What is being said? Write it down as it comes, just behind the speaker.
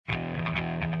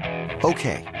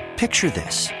Okay, picture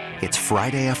this. It's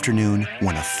Friday afternoon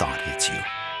when a thought hits you.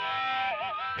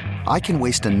 I can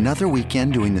waste another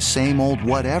weekend doing the same old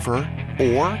whatever,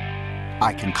 or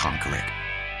I can conquer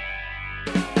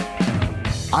it.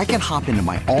 I can hop into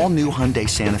my all-new Hyundai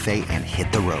Santa Fe and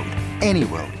hit the road. Any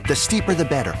road. The steeper, the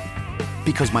better.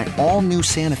 Because my all-new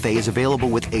Santa Fe is available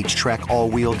with H-Track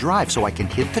all-wheel drive, so I can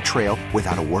hit the trail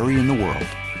without a worry in the world.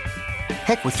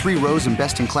 Heck, with 3 rows and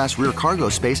best-in-class rear cargo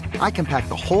space, I can pack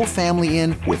the whole family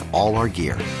in with all our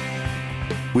gear.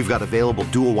 We've got available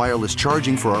dual wireless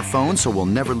charging for our phones, so we'll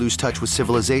never lose touch with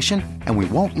civilization, and we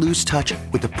won't lose touch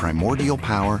with the primordial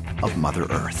power of Mother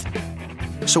Earth.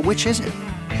 So which is it?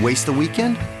 Waste the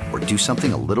weekend or do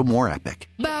something a little more epic?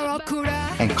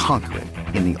 And conquer it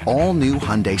in the all-new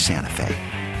Hyundai Santa Fe.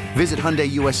 Visit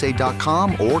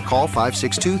HyundaiUSA.com or call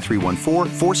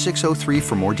 562-314-4603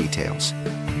 for more details.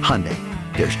 Hyundai,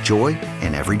 there's joy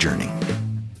in every journey.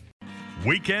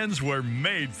 Weekends were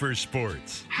made for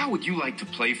sports. How would you like to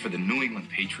play for the New England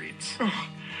Patriots? Oh,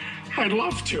 I'd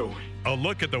love to. A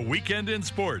look at the weekend in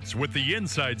sports with the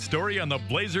inside story on the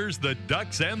Blazers, the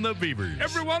Ducks, and the Beavers.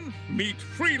 Everyone, meet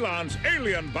freelance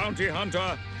alien bounty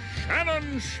hunter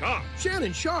Shannon Sharp.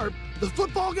 Shannon Sharp? The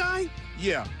football guy?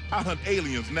 Yeah, I hunt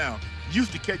aliens now.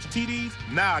 Used to catch TDs,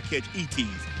 now I catch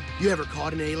ETs. You ever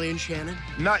caught an alien, Shannon?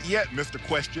 Not yet, Mr.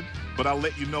 Question, but I'll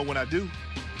let you know when I do.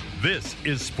 This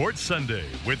is Sports Sunday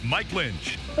with Mike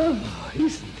Lynch. Oh,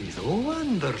 isn't this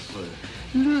wonderful?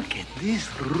 Look at this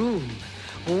room.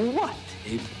 What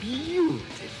a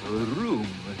beautiful room.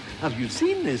 Have you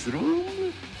seen this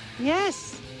room?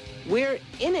 Yes, we're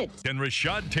in it. And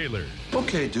Rashad Taylor.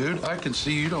 Okay, dude, I can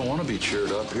see you don't want to be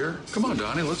cheered up here. Come on,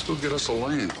 Donnie, let's go get us a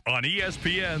lane. On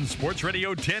ESPN Sports Radio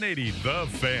 1080, The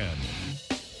Fan.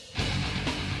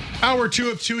 Hour 2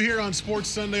 of 2 here on Sports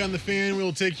Sunday on The Fan.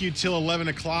 We'll take you till 11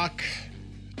 o'clock.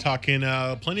 Talking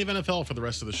plenty of NFL for the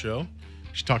rest of the show.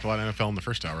 She talked a lot of NFL in the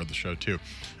first hour of the show, too.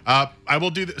 I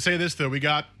will say this, though. We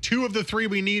got 2 of the 3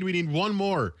 we need. We need one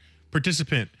more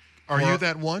participant. Are you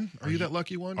that one? Are you that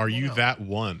lucky one? Are you that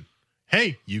one?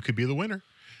 Hey, you could be the winner.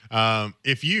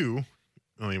 If you,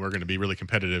 I mean, we're going to be really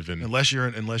competitive. Unless you're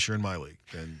in my league,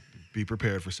 then be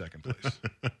prepared for second place.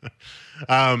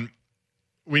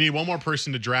 We need one more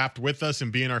person to draft with us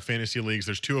and be in our fantasy leagues.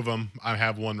 There's 2 of them. I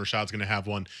have one. Rashad's going to have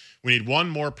one. We need one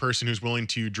more person who's willing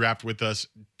to draft with us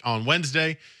on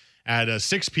Wednesday at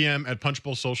 6 p.m. at Punch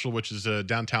Bowl Social, which is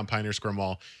downtown Pioneer Square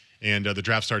Mall. And the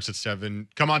draft starts at 7.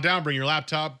 Come on down. Bring your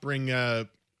laptop. Bring your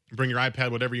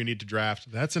iPad, whatever you need to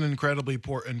draft. That's an incredibly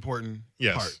important part. I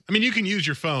mean, you can use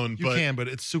your phone. You can, but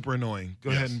it's super annoying.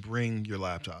 Go ahead and bring your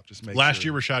laptop. Just make Last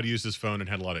year, Rashad used his phone and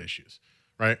had a lot of issues,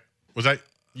 right? Was that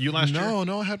you last year?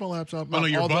 No, I had my laptop. Oh, no,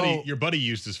 your buddy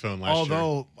used his phone last year.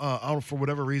 Although, for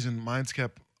whatever reason, mine's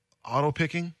kept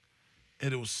auto-picking,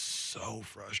 and it was so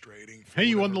frustrating. Hey,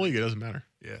 you won the league. It doesn't matter.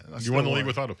 Yeah. You won the league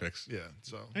with auto-picks. Yeah,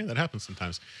 so. Hey, that happens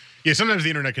sometimes. Yeah, sometimes the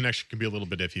internet connection can be a little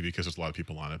bit iffy because there's a lot of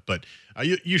people on it, but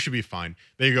you should be fine.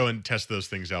 They go and test those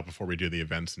things out before we do the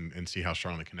events and see how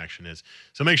strong the connection is.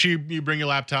 So make sure you bring your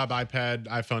laptop, iPad,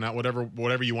 iPhone out,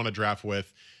 whatever you want to draft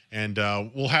with. And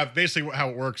we'll have basically how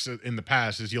it works in the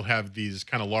past is you'll have these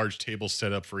kind of large tables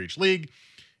set up for each league.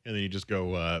 And then you just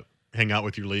go hang out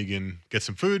with your league and get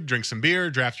some food, drink some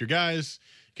beer, draft your guys.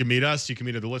 You can meet us. You can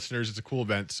meet other listeners. It's a cool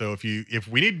event. So if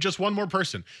we need just one more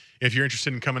person, if you're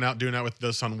interested in coming out doing that with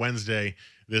us on Wednesday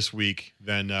this week,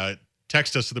 then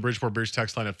text us to the Bridgeport Bears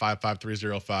text line at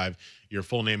 55305, your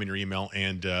full name and your email,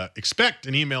 and expect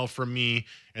an email from me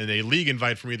and a league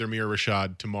invite from either me or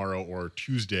Rashad tomorrow or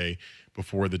Tuesday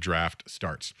before the draft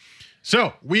starts.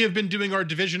 So we have been doing our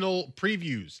divisional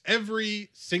previews every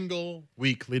single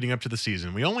week leading up to the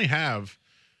season. We only have,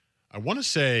 I want to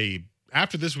say,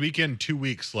 after this weekend, 2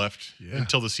 weeks left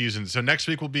until the season. So next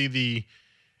week will be the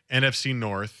NFC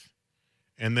North,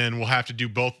 and then we'll have to do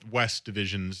both West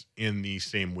divisions in the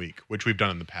same week, which we've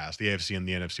done in the past, the AFC and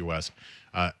the NFC West,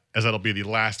 as that'll be the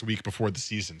last week before the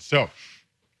season. So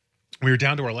we're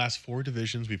down to our last 4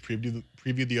 divisions. We've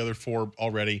previewed the other 4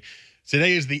 already.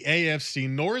 Today is the AFC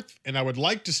North, and I would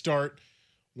like to start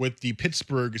with the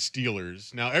Pittsburgh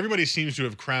Steelers. Now, everybody seems to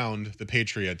have crowned the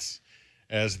Patriots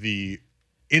as the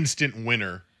instant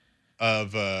winner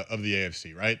of the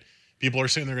AFC, right? People are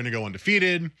saying they're going to go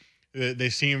undefeated. They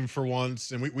seem for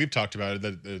once, and we've talked about it,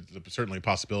 that there's certainly a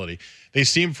possibility. They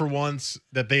seem for once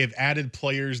that they have added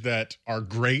players that are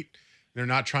great. They're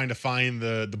not trying to find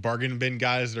the bargain bin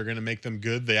guys that are going to make them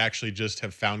good. They actually just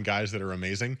have found guys that are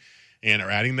amazing and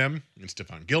are adding them, and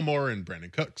Stephon Gilmore and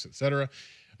Brandon Cooks, et cetera.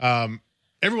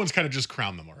 Everyone's kind of just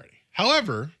crowned them already.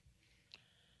 However,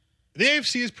 the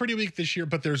AFC is pretty weak this year,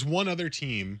 but there's one other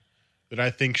team that I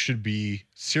think should be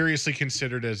seriously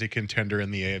considered as a contender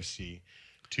in the AFC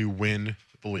to win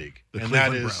the league. The and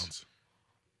Cleveland that is Browns.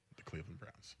 The Cleveland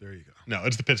Browns. There you go. No,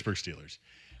 it's the Pittsburgh Steelers.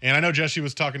 And I know Jesse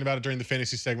was talking about it during the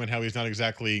fantasy segment, how he's not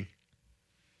exactly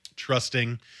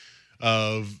trusting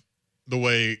of the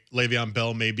way Le'Veon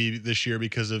Bell may be this year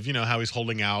because of, how he's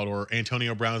holding out, or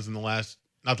Antonio Brown's in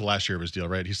not the last year of his deal,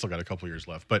 right? He's still got a couple years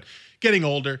left, but getting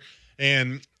older,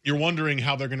 and you're wondering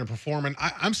how they're going to perform. And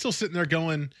I'm still sitting there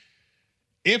going,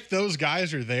 if those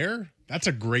guys are there, that's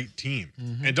a great team.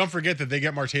 Mm-hmm. And don't forget that they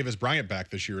get Martavis Bryant back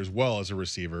this year as well as a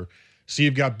receiver. So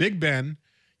you've got Big Ben,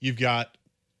 you've got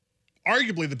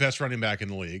arguably the best running back in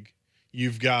the league,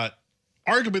 you've got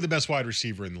arguably the best wide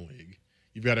receiver in the league,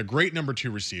 you've got a great number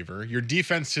 2 receiver. Your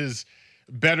defense is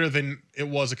better than it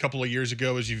was a couple of years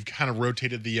ago as you've kind of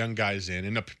rotated the young guys in.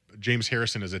 And James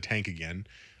Harrison is a tank again.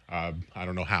 I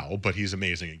don't know how, but he's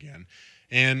amazing again.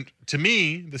 And to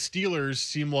me, the Steelers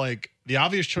seem like the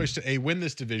obvious choice to win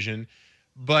this division,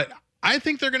 but I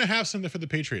think they're going to have something for the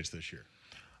Patriots this year.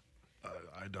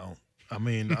 I don't. I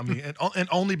mean, and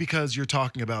only because you're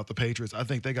talking about the Patriots. I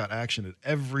think they got action at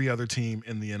every other team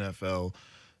in the NFL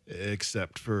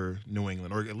except for New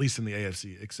England, or at least in the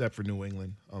AFC, except for New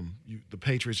England. The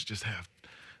Patriots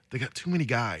they got too many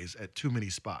guys at too many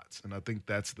spots, and I think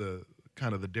that's the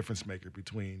kind of the difference maker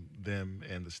between them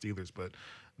and the Steelers. But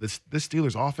this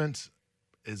Steelers offense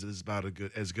is about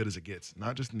as good as it gets,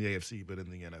 not just in the AFC, but in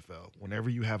the NFL. Whenever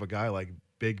you have a guy like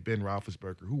Big Ben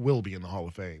Roethlisberger, who will be in the Hall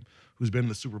of Fame, who's been in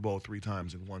the Super Bowl 3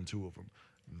 times and won 2 of them,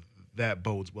 that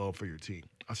bodes well for your team.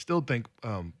 I still think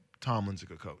Tomlin's a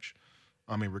good coach.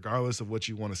 I mean, regardless of what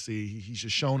you want to see, he's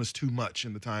just shown us too much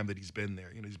in the time that he's been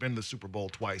there. He's been in the Super Bowl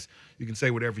twice. You can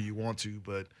say whatever you want to,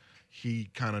 but he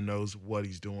kind of knows what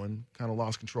he's doing. Kind of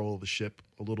lost control of the ship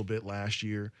a little bit last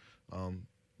year.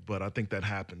 But I think that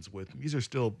happens these are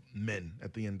still men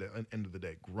at the end of the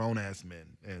day, grown-ass men.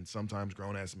 And sometimes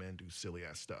grown-ass men do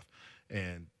silly-ass stuff.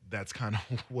 And that's kind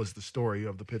of was the story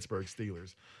of the Pittsburgh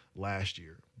Steelers last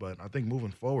year. But I think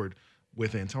moving forward,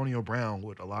 with Antonio Brown,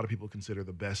 what a lot of people consider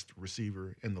the best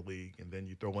receiver in the league, and then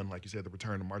you throw in, like you said, the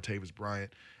return of Martavis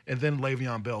Bryant, and then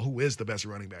Le'Veon Bell, who is the best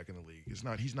running back in the league.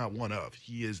 He's not one of.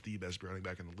 He is the best running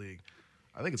back in the league.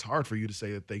 I think it's hard for you to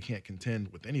say that they can't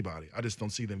contend with anybody. I just don't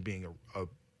see them being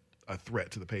a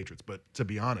threat to the Patriots. But to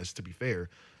be honest, to be fair,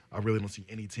 I really don't see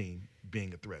any team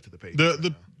being a threat to the Patriots.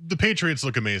 The Patriots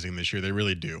look amazing this year. They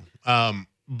really do.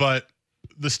 But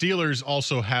the Steelers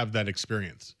also have that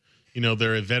experience.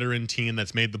 They're a veteran team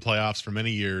that's made the playoffs for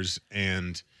many years,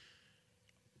 and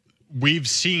we've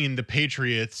seen the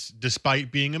Patriots, despite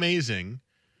being amazing,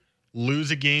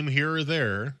 lose a game here or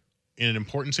there in an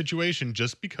important situation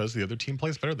just because the other team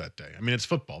plays better that day. I mean, it's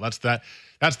football. That's the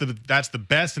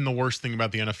best and the worst thing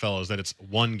about the NFL is that it's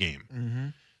one game. Mm-hmm.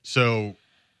 So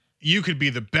you could be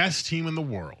the best team in the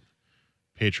world,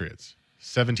 Patriots,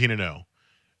 17-0.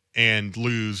 And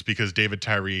lose because David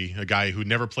Tyree, a guy who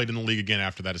never played in the league again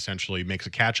after that, essentially makes a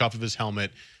catch off of his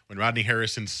helmet when Rodney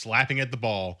Harrison's slapping at the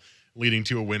ball, leading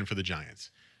to a win for the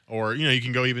Giants. Or, you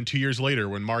can go even 2 years later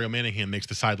when Mario Manningham makes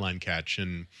the sideline catch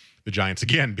and the Giants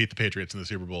again beat the Patriots in the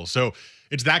Super Bowl. So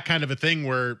it's that kind of a thing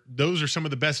where those are some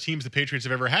of the best teams the Patriots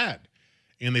have ever had,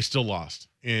 and they still lost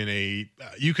in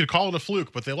you could call it a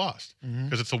fluke, but they lost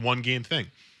because it's a one-game thing.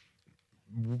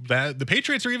 The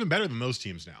Patriots are even better than those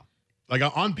teams now. Like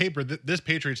on paper, this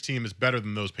Patriots team is better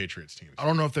than those Patriots teams. I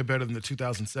don't know if they're better than the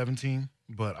 2017,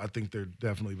 but I think they're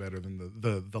definitely better than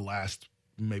the last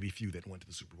maybe few that went to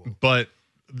the Super Bowl. But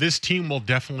this team will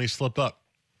definitely slip up.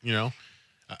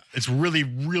 It's really,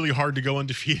 really hard to go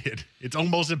undefeated. It's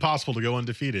almost impossible to go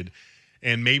undefeated.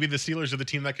 And maybe the Steelers are the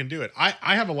team that can do it.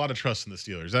 I have a lot of trust in the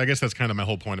Steelers. I guess that's kind of my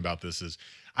whole point about this is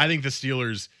I think the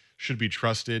Steelers should be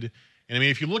trusted. And I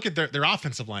mean, if you look at their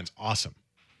offensive line's awesome.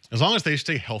 As long as they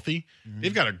stay healthy,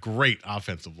 they've got a great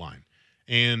offensive line.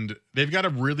 And they've got a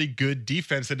really good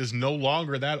defense that is no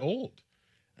longer that old.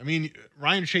 I mean,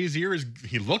 Ryan Shazier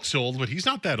he looks old, but he's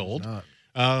not that old.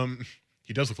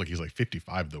 He does look like he's like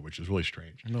 55, though, which is really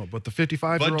strange. No, but the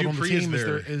 55-year-old on the team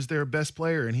is their best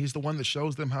player, and he's the one that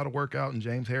shows them how to work out in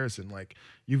James Harrison. Like,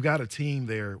 you've got a team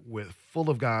there full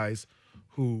of guys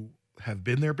who have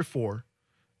been there before,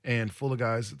 and full of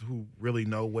guys who really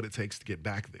know what it takes to get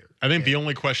back there. I think the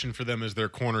only question for them is their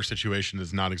corner situation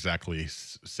is not exactly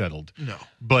settled. No.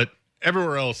 But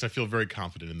everywhere else, I feel very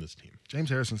confident in this team.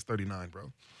 James Harrison's 39,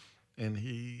 bro. And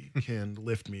he can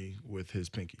lift me with his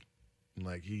pinky.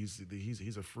 Like, he's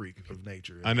a freak of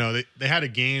nature. I know. They had a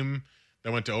game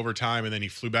that went to overtime, and then he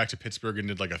flew back to Pittsburgh and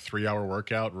did like a 3-hour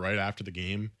workout right after the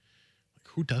game.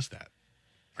 Like, who does that?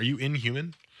 Are you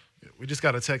inhuman? We just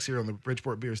got a text here on the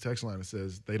Bridgeport Beers text line that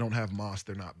says they don't have Moss,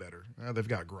 they're not better. They've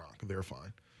got Gronk, they're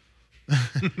fine.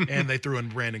 And they threw in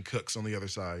Brandon Cooks on the other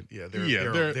side. Yeah,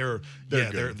 they're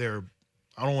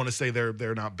I don't want to say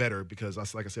they're not better because,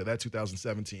 like I said, that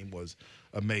 2017 was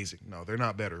amazing. No, they're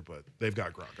not better, but they've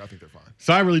got Gronk. I think they're fine.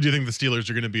 So I really do think the Steelers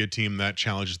are going to be a team that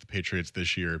challenges the Patriots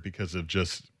this year because of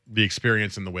just the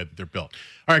experience and the way that they're built.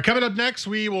 All right, coming up next,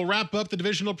 we will wrap up the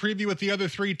divisional preview with the other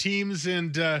three teams.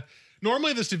 And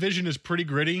normally this division is pretty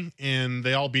gritty and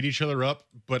they all beat each other up,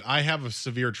 but I have a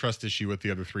severe trust issue with the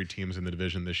other three teams in the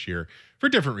division this year for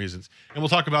different reasons. And we'll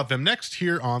talk about them next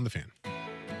here on The Fan.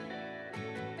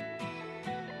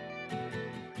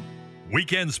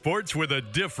 Weekend sports with a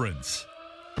difference.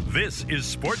 This is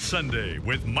Sports Sunday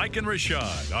with Mike and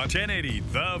Rashad on 1080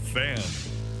 The Fan.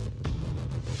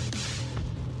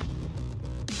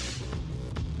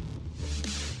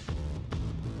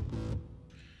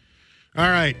 All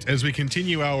right, as we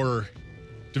continue our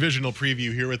divisional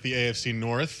preview here with the AFC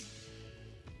North,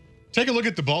 take a look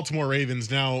at the Baltimore Ravens.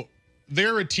 Now,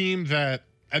 they're a team that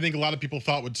I think a lot of people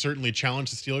thought would certainly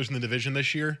challenge the Steelers in the division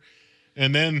this year,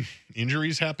 and then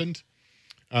injuries happened.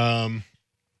 I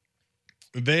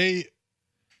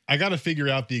got to figure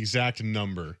out the exact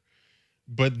number,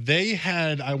 but they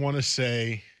had, I want to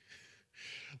say,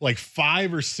 like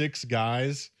 5 or 6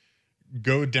 guys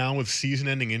go down with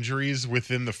season-ending injuries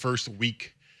within the first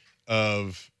week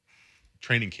of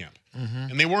training camp.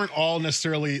 And they weren't all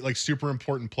necessarily like super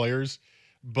important players,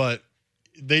 but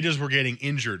they just were getting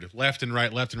injured left and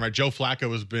right. Joe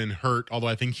Flacco has been hurt, although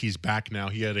I think he's back now.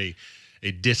 He had a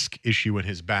disc issue in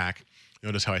his back.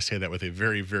 Notice how I say that with a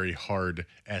very, very hard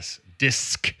S,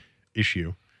 disc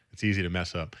issue. It's easy to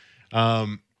mess up.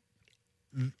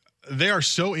 They are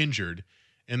so injured,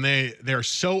 and they are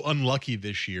so unlucky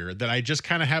this year that I just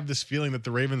kind of have this feeling that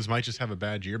the Ravens might just have a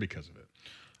bad year because of it.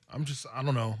 I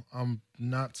don't know. I'm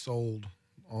not sold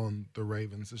on the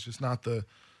Ravens. It's just not the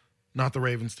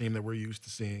Ravens team that we're used to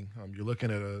seeing. You're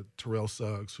looking at a Terrell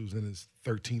Suggs who's in his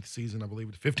 13th season, I believe,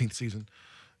 15th season.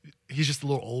 He's just a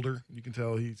little older. You can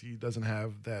tell he doesn't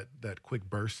have that quick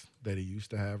burst that he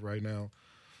used to have right now.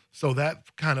 So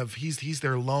that kind of he's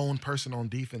their lone person on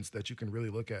defense that you can really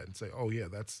look at and say, oh yeah,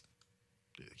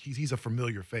 he's a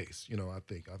familiar face.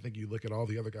 I think you look at all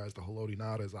the other guys, the Haloti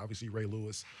Ngata's, obviously Ray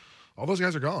Lewis, all those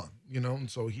guys are gone.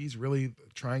 And so he's really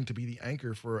trying to be the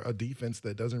anchor for a defense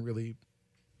that doesn't really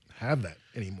have that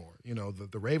anymore.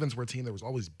 The Ravens were a team that was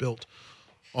always built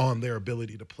on their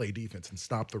ability to play defense and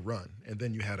stop the run. And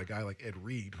then you had a guy like Ed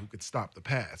Reed who could stop the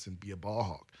pass and be a ball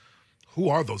hawk. Who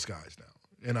are those guys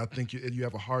now? And I think you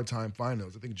have a hard time finding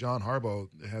those. I think John Harbaugh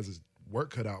has his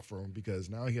work cut out for him because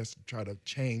now he has to try to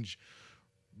change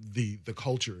the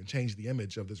culture and change the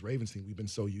image of this Ravens team we've been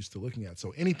so used to looking at.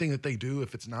 So anything that they do,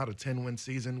 if it's not a 10-win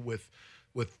season with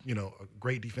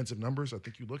great defensive numbers, I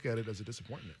think you look at it as a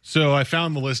disappointment. So I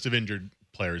found the list of injured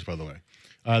players, by the way.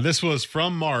 This was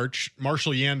from March.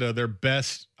 Marshall Yanda, their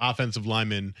best offensive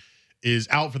lineman, is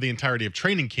out for the entirety of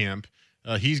training camp.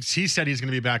 He said he's going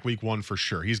to be back week 1 for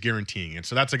sure. He's guaranteeing it.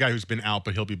 So that's a guy who's been out,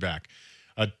 but he'll be back.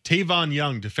 Tavon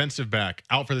Young, defensive back,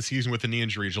 out for the season with a knee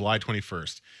injury, July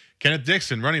 21st. Kenneth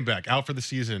Dixon, running back, out for the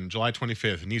season, July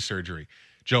 25th, knee surgery.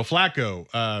 Joe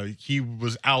Flacco, he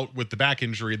was out with the back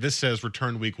injury. This says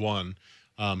return week 1.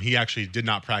 He actually did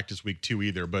not practice week 2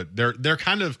 either, but they're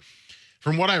kind of,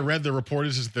 from what I read, the report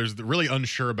is they're really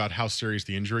unsure about how serious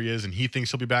the injury is, and he thinks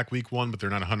he'll be back week 1, but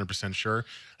they're not 100% sure.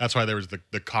 That's why there was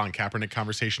the Colin Kaepernick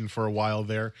conversation for a while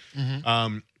there.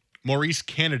 Maurice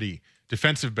Kennedy,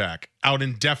 defensive back, out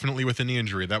indefinitely with a knee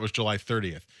injury. That was July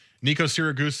 30th. Nico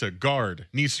Siragusa, guard,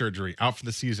 knee surgery, out for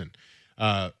the season.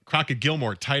 Crockett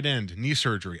Gilmore, tight end, knee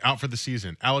surgery, out for the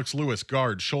season. Alex Lewis,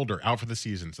 guard, shoulder, out for the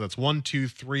season. So that's 1, 2,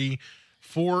 3,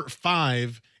 4,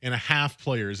 5.5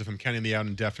 players, if I'm counting the out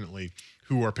indefinitely,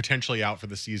 who are potentially out for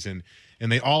the season.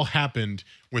 And they all happened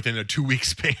within a 2-week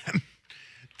span.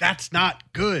 That's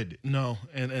not good. No.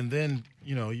 And then,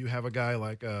 you have a guy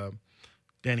like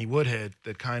Danny Woodhead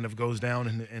that kind of goes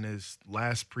down in his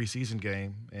last preseason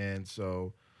game. And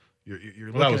so you're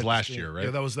looking that was last year, right?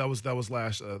 Yeah, that was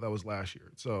last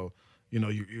year. So,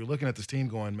 you're looking at this team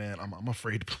going, man, I'm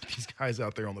afraid to put these guys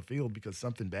out there on the field because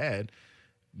something bad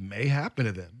may happen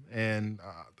to them. And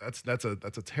that's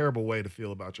a terrible way to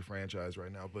feel about your franchise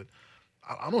right now. But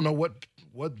I don't know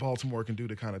what Baltimore can do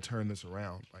to kind of turn this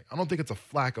around. Like, I don't think it's a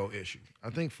Flacco issue. I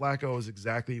think Flacco is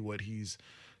exactly what he's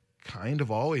kind of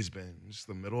always been, just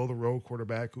the middle of the road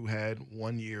quarterback who had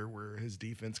 1 year where his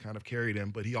defense kind of carried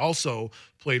him, but he also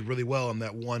played really well in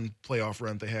that one playoff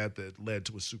run they had that led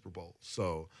to a Super Bowl.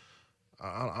 So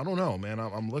I don't know, man.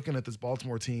 I'm looking at this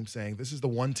Baltimore team saying this is the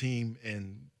one team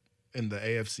in in the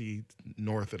AFC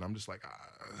North, and I'm just like,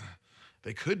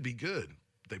 they could be good.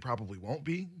 They probably won't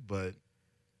be, but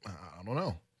I don't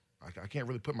know. I can't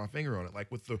really put my finger on it.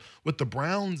 Like with the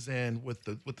Browns and with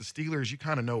the Steelers, you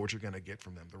kind of know what you're going to get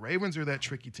from them. The Ravens are that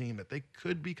tricky team that they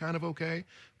could be kind of okay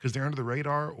because they're under the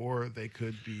radar, or they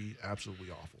could be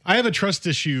absolutely awful. I have a trust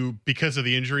issue because of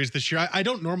the injuries this year. I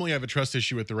don't normally have a trust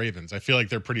issue with the Ravens. I feel like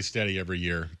they're pretty steady every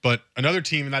year. But another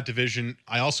team in that division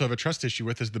I also have a trust issue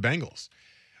with is the Bengals.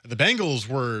 The Bengals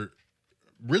were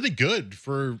really good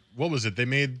for, what was it? They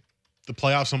made the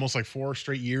playoffs almost like 4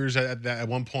 straight years at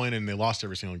one point, and they lost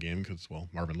every single game because, well,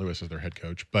 Marvin Lewis is their head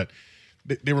coach. But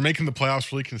they were making the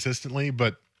playoffs really consistently.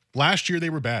 But last year they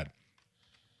were bad.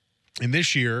 And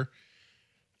this year,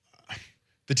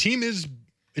 the team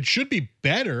it should be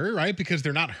better, right? Because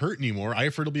they're not hurt anymore.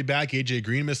 Eifert will be back. A.J.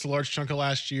 Green missed a large chunk of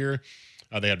last year.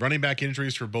 They had running back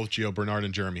injuries for both Gio Bernard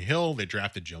and Jeremy Hill. They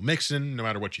drafted Joe Mixon. No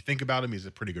matter what you think about him, he's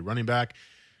a pretty good running back.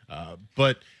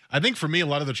 But I think for me, a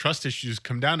lot of the trust issues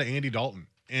come down to Andy Dalton.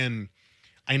 And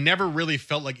I never really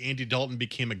felt like Andy Dalton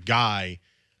became a guy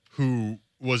who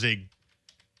was a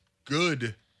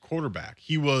good quarterback.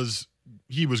 He was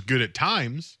good at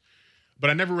times, but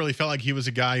I never really felt like he was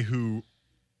a guy who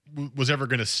was ever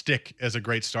going to stick as a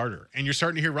great starter. And you're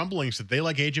starting to hear rumblings that they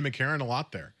like A.J. McCarron a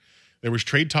lot there. There was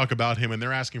trade talk about him, and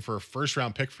they're asking for a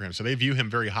first-round pick for him, so they view him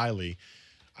very highly.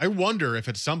 I wonder if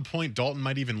at some point Dalton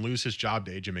might even lose his job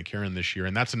to A.J. McCarron this year,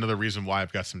 and that's another reason why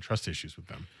I've got some trust issues with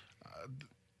them.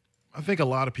 I think a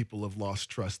lot of people have lost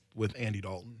trust with Andy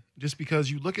Dalton just because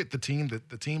you look at the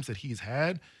teams that he's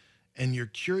had, and you're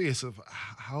curious of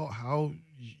how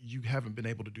you haven't been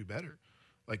able to do better.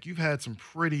 Like, you've had some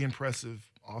pretty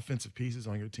impressive offensive pieces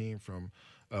on your team from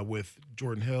with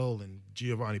Jordan Hill and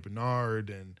Giovanni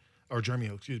Bernard or Jeremy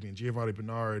Hill, and Giovanni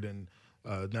Bernard, and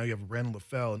now you have Brandon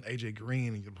LaFell and A.J.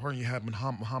 Green, and your partner you have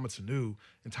Mohamed Sanu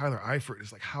and Tyler Eifert.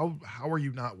 It's like, how are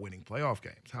you not winning playoff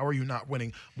games? How are you not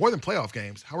winning more than playoff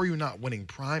games? How are you not winning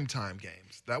primetime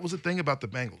games? That was the thing about the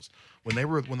Bengals. When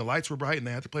the lights were bright and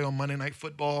they had to play on Monday Night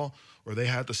Football or they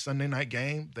had the Sunday night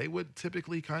game, they would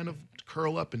typically kind of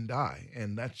curl up and die.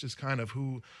 And that's just kind of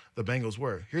who the Bengals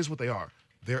were. Here's what they are.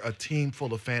 They're a team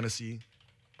full of fantasy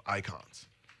icons.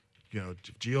 You know,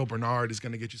 Gio Bernard is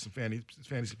going to get you some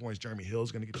fantasy points. Jeremy Hill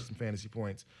is going to get you some fantasy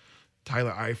points.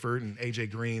 Tyler Eifert and A.J.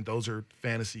 Green, those are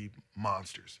fantasy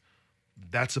monsters.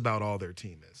 That's about all their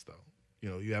team is, though. You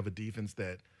know, you have a defense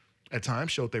that at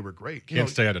times showed they were great. Can't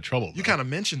stay out of trouble. You kind of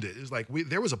mentioned it. It's like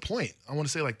there was a point, I want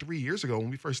to say like 3 years ago when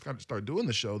we first started doing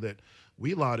the show, that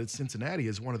we lauded Cincinnati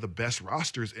as one of the best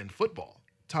rosters in football,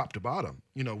 top to bottom.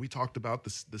 You know, we talked about the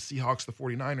Seahawks, the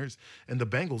 49ers, and the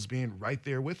Bengals being right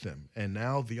there with them. And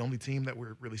now the only team that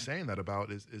we're really saying that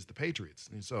about is the Patriots.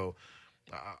 And so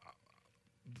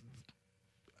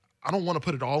I don't want to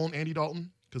put it all on Andy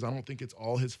Dalton because I don't think it's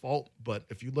all his fault. But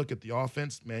if you look at the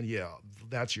offense, man, yeah,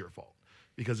 that's your fault.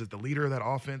 Because as the leader of that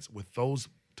offense, with those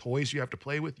toys you have to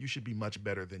play with, you should be much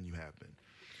better than you have been.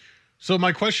 So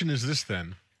my question is this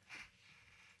then.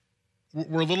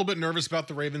 We're a little bit nervous about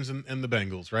the Ravens and the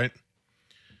Bengals, right?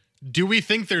 Do we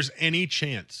think there's any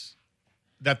chance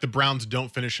that the Browns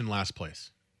don't finish in last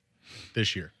place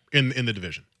this year in the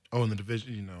division? Oh, in the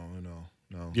division?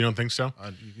 No. You don't think so?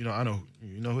 I know.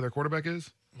 You know who their quarterback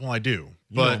is? Well, I do.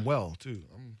 You know him well, too.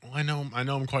 Well, I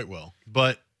know him quite well.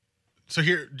 But so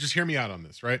just hear me out on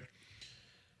this, right?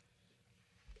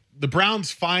 The Browns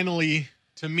finally,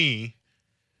 to me,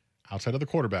 outside of the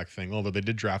quarterback thing, although they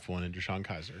did draft one in Deshaun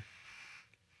Kaiser,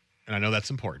 and I know that's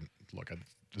important. Look,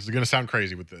 this is going to sound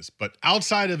crazy with this, but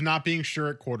outside of not being sure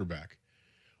at quarterback,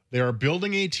 they are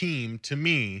building a team, to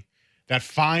me, that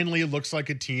finally looks like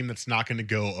a team that's not going to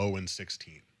go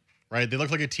 0-16, right? They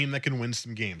look like a team that can win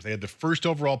some games. They had the first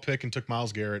overall pick and took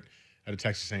Myles Garrett out of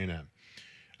Texas A&M.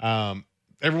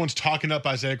 Everyone's talking up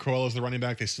Isaiah Crowell as the running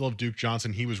back. They still have Duke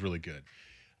Johnson. He was really good.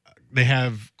 They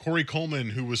have Corey Coleman,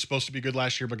 who was supposed to be good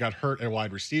last year but got hurt at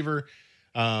wide receiver.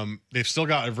 They've still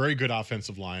got a very good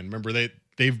offensive line. Remember,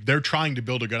 they're trying to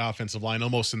build a good offensive line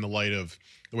almost in the light of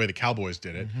the way the Cowboys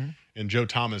did it. Mm-hmm. And Joe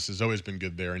Thomas has always been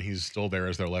good there, and he's still there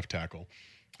as their left tackle.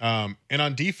 And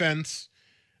on defense,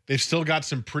 they've still got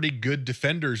some pretty good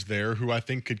defenders there who I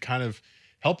think could kind of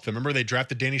help them. Remember, they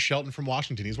drafted Danny Shelton from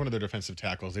Washington. He's one of their defensive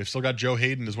tackles. They've still got Joe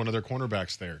Hayden as one of their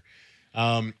cornerbacks there.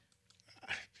 I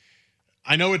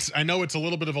know it's a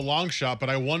little bit of a long shot, but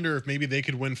I wonder if maybe they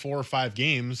could win 4 or 5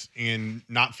 games and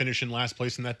not finish in last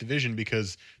place in that division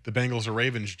because the Bengals or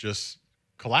Ravens just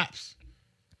collapse.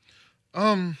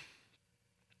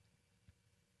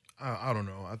 I don't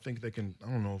know. I think they can.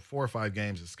 I don't know. 4 or 5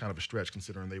 games is kind of a stretch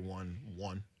considering they won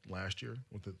one last year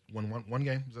with the one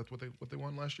game. Is that what they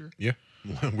won last year? Yeah,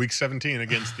 Week 17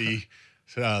 against the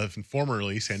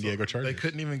formerly San Diego Chargers. They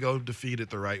couldn't even go defeated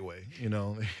the right way. You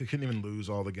know, they couldn't even lose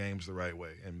all the games the right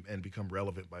way and become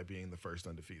relevant by being the first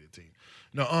undefeated team.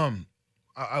 No,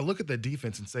 I look at that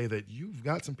defense and say that you've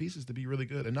got some pieces to be really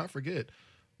good, and not forget.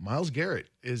 Myles Garrett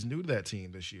is new to that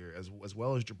team this year, as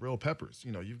well as Jabril Peppers.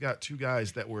 You know, you've got 2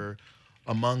 guys that were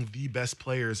among the best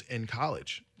players in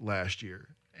college last year,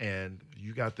 and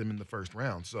you got them in the first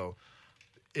round. So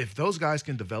if those guys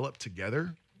can develop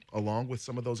together, along with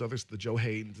some of those others, the Joe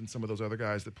Haydens and some of those other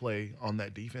guys that play on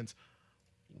that defense,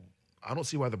 I don't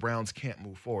see why the Browns can't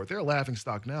move forward. They're a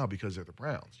laughingstock now because they're the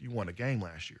Browns. You won a game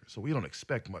last year, so we don't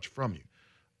expect much from you.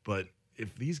 But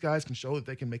if these guys can show that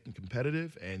they can make them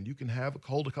competitive and you can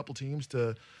hold a couple teams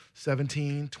to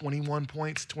 17, 21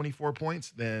 points, 24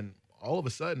 points, then all of a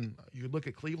sudden you look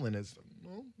at Cleveland as,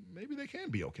 well, maybe they can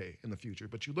be okay in the future.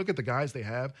 But you look at the guys they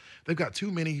have, they've got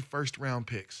too many first-round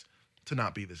picks to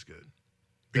not be this good.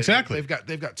 Exactly.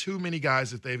 They've got too many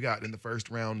guys that they've got in the first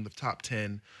round, in the top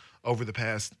 10 over the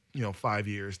past 5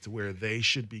 years to where they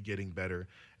should be getting better.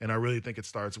 And I really think it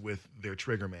starts with their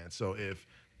trigger man. So if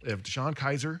DeShone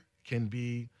Kizer can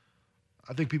be,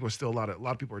 I think people are still a lot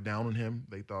of people are down on him.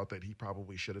 They thought that he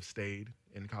probably should have stayed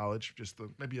in college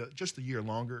maybe just a year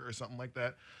longer or something like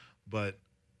that. But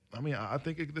I mean, I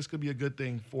think this could be a good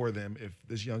thing for them if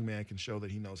this young man can show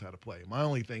that he knows how to play. My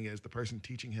only thing is the person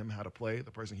teaching him how to play, the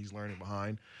person he's learning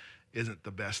behind, isn't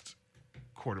the best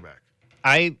quarterback.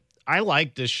 I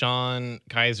like DeShone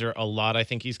Kizer a lot. I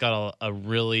think he's got a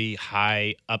really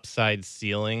high upside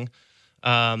ceiling.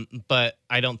 But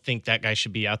I don't think that guy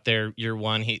should be out there year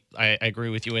one. I agree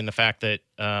with you in the fact that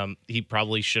he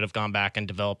probably should have gone back and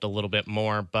developed a little bit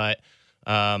more. But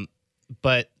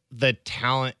the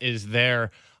talent is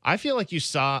there. I feel like you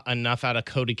saw enough out of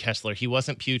Cody Kessler. He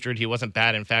wasn't putrid. He wasn't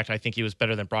bad. In fact, I think he was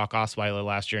better than Brock Osweiler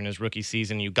last year in his rookie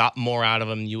season. You got more out of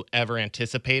him than you ever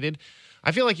anticipated.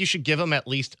 I feel like you should give him at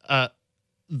least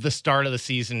the start of the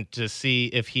season to see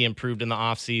if he improved in the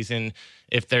offseason,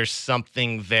 if there's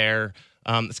something there.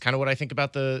 It's kind of what I think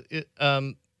about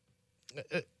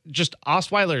just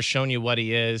Osweiler has shown you what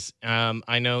he is.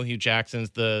 I know Hugh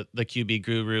Jackson's the QB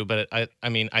guru, but I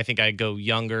mean, I think I'd go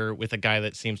younger with a guy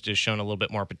that seems to have shown a little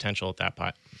bit more potential at that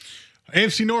point.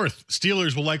 AFC North,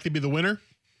 Steelers will likely be the winner.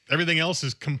 Everything else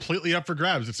is completely up for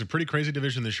grabs. It's a pretty crazy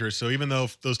division this year. So even though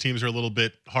those teams are a little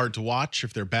bit hard to watch,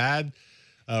 if they're bad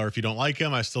or if you don't like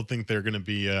them, I still think they're going to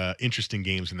be interesting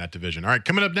games in that division. All right,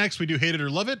 coming up next, we do Hate It or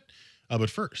Love It. But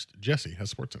first, Jesse has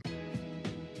Sports Center.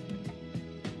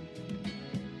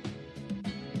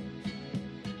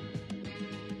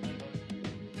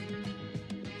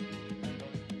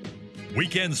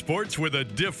 Weekend sports with a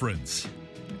difference.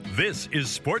 This is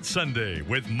Sports Sunday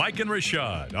with Mike and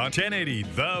Rashad on 1080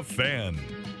 The Fan.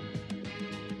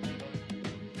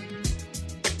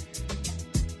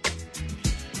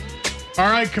 All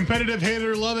right, competitive Hate It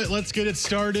or Love It. Let's get it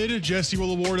started. Jesse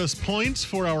will award us points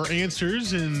for our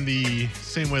answers in the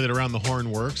same way that Around the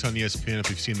Horn works on ESPN, if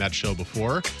you've seen that show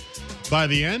before. By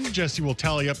the end, Jesse will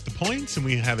tally up the points, and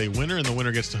we have a winner, and the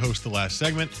winner gets to host the last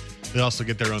segment. They also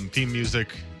get their own theme music.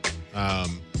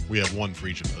 We have one for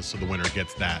each of us, so the winner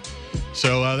gets that.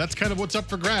 So that's kind of what's up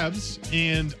for grabs.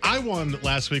 And I won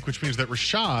last week, which means that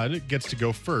Rashad gets to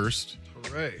go first.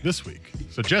 Hooray. This week.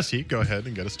 So, Jesse, go ahead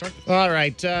and get us started. All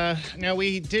right. Now,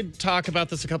 we did talk about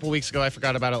this a couple weeks ago. I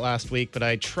forgot about it last week, but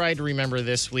I tried to remember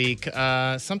this week.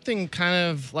 Something kind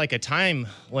of like a time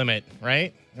limit,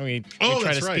 right? We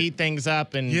try to speed things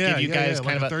up and give you guys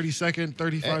kind of a 30-second,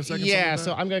 35 seconds. Yeah,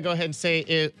 so I'm going to go ahead and say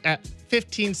it at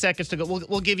 15 seconds to go.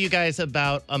 We'll give you guys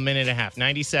about a minute and a half,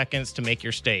 90 seconds to make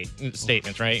your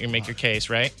statements, right? You make your case,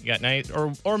 right? You got 90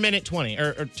 or minute 20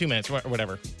 or 2 minutes or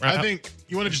whatever. Right? I think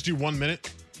you want to just do 1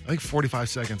 minute. I think 45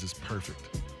 seconds is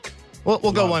perfect.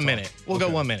 We'll go 1 minute. We'll go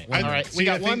 1 minute. All right, we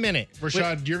got 1 minute.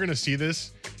 Rashad, you're going to see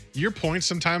this. Your points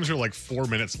sometimes are like 4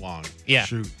 minutes long. Yeah.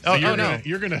 Shoot. So no.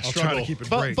 You're going to struggle. Try to keep it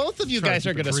brief. Both of you guys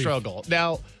are going to struggle.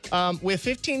 Now, with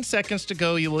 15 seconds to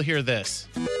go, you will hear this.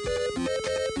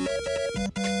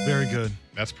 Very good.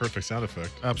 That's perfect sound effect.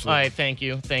 Absolutely. All right, thank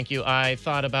you. I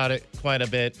thought about it quite a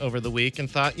bit over the week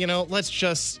and thought, let's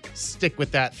just stick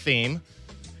with that theme.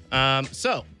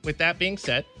 So, with that being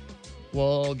said,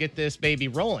 we'll get this baby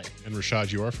rolling. And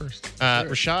Rashad, you are first.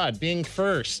 Rashad, being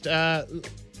first.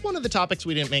 One of the topics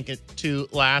we didn't make it to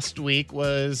last week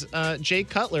was Jay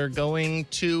Cutler going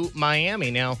to Miami.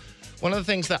 Now, one of the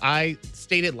things that I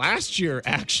stated last year,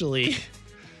 actually,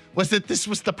 was that this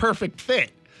was the perfect fit.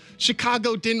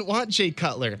 Chicago didn't want Jay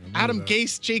Cutler. Adam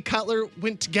Gase, Jay Cutler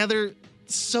went together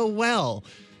so well.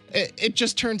 It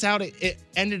just turns out it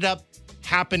ended up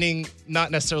happening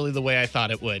not necessarily the way I thought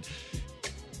it would.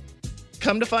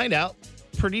 Come to find out,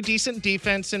 pretty decent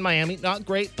defense in Miami. Not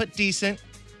great, but decent.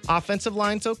 Offensive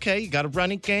line's okay. You got a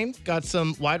running game, got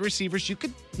some wide receivers. You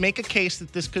could make a case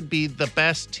that this could be the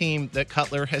best team that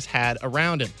Cutler has had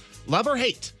around him. Love or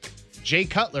hate, Jay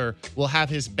Cutler will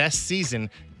have his best season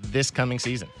this coming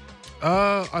season.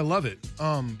 I love it.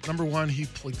 Number one,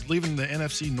 leaving the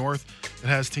NFC North. It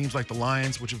has teams like the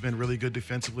Lions, which have been really good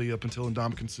defensively up until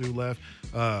Ndamukong Suh left.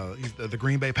 The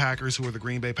Green Bay Packers, who are the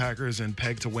Green Bay Packers and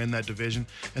pegged to win that division.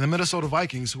 And the Minnesota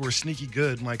Vikings, who are sneaky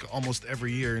good like almost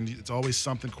every year. And it's always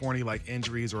something corny like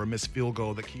injuries or a missed field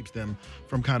goal that keeps them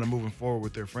from kind of moving forward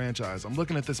with their franchise. I'm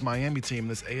looking at this Miami team,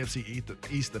 this AFC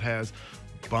East that has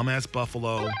bum-ass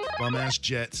Buffalo, bum-ass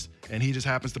Jets, and he just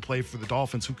happens to play for the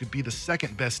Dolphins, who could be the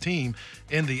second best team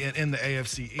in the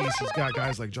AFC East. He's got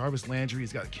guys like Jarvis Landry,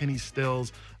 he's got Kenny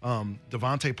Stills,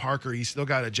 Devontae Parker. He's still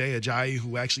got a Jay Ajayi,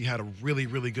 who actually had a really,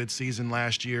 really good season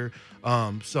last year.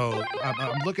 So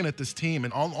I'm looking at this team,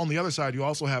 and on the other side, you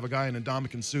also have a guy in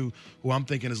Ndamukong Suh, who I'm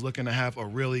thinking is looking to have a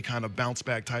really kind of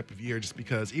bounce-back type of year, just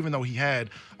because even though he had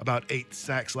about 8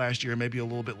 sacks last year, maybe a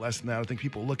little bit less than that, I think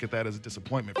people look at that as a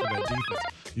disappointment for that defense.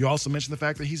 You also mentioned the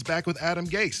fact that he's back with Adam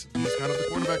Gase. He's kind of the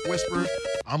quarterback whisperer.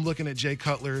 I'm looking at Jay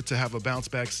Cutler to have a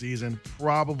bounce-back season,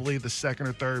 probably the second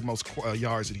or third most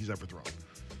yards that he's ever thrown.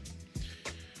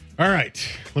 All right.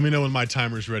 Let me know when my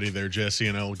timer's ready there, Jesse,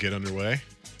 and I will get underway.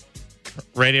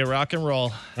 Ready to rock and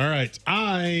roll. All right.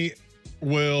 I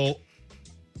will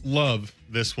love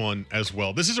this one as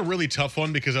well. This is a really tough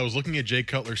one because I was looking at Jay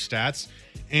Cutler's stats,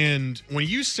 and when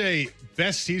you say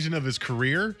best season of his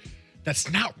career,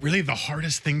 that's not really the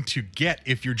hardest thing to get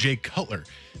if you're Jay Cutler.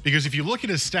 Because if you look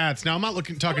at his stats, now I'm not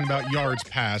talking about yards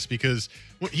passed, because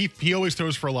he always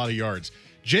throws for a lot of yards.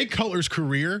 Jay Cutler's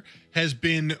career has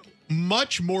been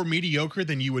much more mediocre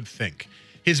than you would think.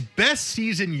 His best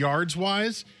season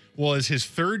yards-wise was his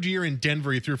third year in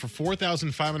Denver. He threw for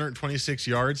 4,526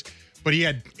 yards, but he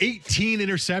had 18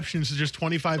 interceptions to just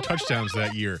 25 touchdowns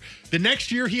that year. The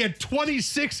next year, he had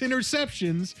 26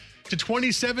 interceptions to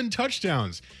 27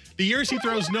 touchdowns. The years he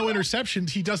throws no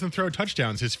interceptions, he doesn't throw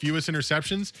touchdowns. His fewest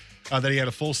interceptions that he had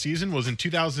a full season was in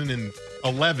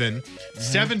 2011,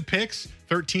 7 picks,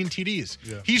 13 TDs.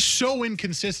 Yeah. He's so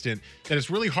inconsistent that it's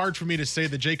really hard for me to say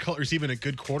that Jay Cutler's even a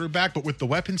good quarterback, but with the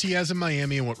weapons he has in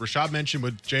Miami and what Rashad mentioned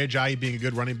with Jay Ajayi being a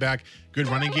good running back, good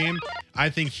running game, I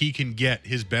think he can get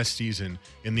his best season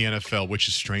in the NFL, which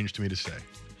is strange to me to say.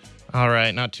 All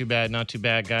right, not too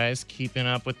bad, guys. Keeping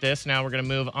up with this. Now we're going to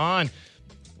move on.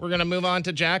 We're going to move on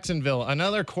to Jacksonville.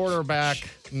 Another quarterback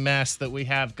mess that we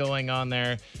have going on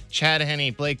there. Chad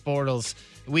Henne, Blake Bortles.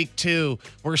 Week 2,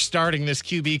 we're starting this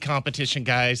QB competition,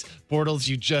 guys. Bortles,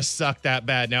 you just suck that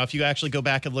bad. Now, if you actually go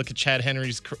back and look at Chad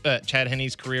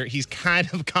Henne's career, he's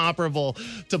kind of comparable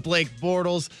to Blake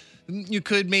Bortles. You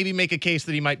could maybe make a case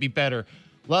that he might be better.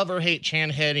 Love or hate, Chad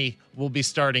Henne will be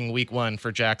starting week 1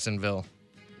 for Jacksonville.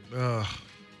 I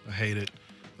hate it.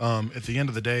 At the end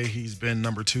of the day, he's been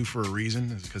number 2 for a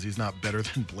reason. It's because he's not better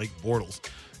than Blake Bortles.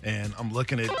 And I'm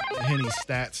looking at Henne's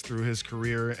stats through his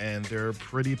career, and they're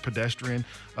pretty pedestrian.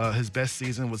 His best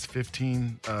season was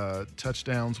 15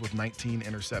 touchdowns with 19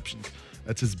 interceptions.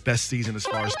 That's his best season as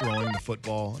far as throwing the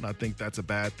football, and I think that's a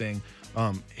bad thing.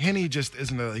 Henne just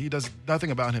isn't he does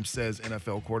nothing about him says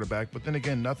NFL quarterback, but then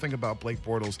again, nothing about Blake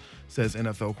Bortles says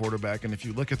NFL quarterback. And if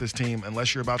you look at this team,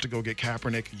 unless you're about to go get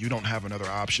Kaepernick, you don't have another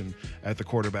option at the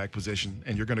quarterback position.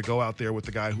 And you're going to go out there with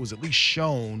the guy who's at least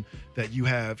shown that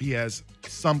he has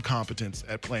some competence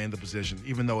at playing the position,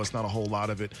 even though it's not a whole lot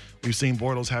of it. We've seen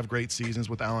Bortles have great seasons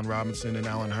with Allen Robinson and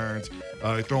Allen Hurns.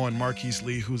 Throwing Marquise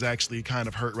Lee, who's actually kind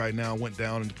of hurt right now, went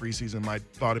down in the preseason,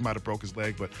 thought he might have broke his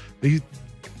leg, but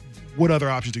what other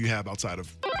options do you have outside of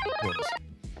Bortles?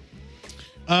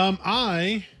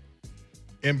 I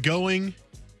am going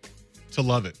to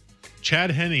love it.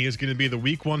 Chad Henne is going to be the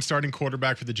week 1 starting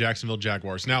quarterback for the Jacksonville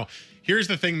Jaguars. Now, here's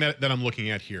the thing that I'm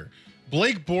looking at here.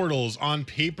 Blake Bortles on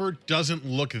paper doesn't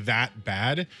look that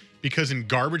bad because in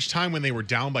garbage time when they were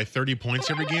down by 30 points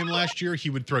every game last year, he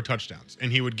would throw touchdowns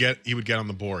and he would get on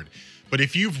the board. But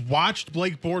if you've watched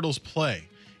Blake Bortles play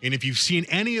and if you've seen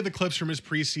any of the clips from his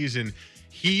preseason,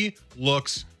 he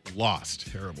looks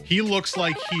lost. Terrible. He looks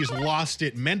like he's lost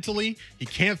it mentally. He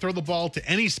can't throw the ball to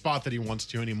any spot that he wants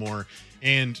to anymore.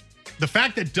 And the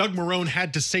fact that Doug Marrone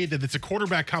had to say that it's a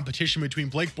quarterback competition between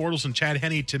Blake Bortles and Chad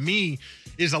Henne, to me,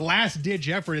 is a last-ditch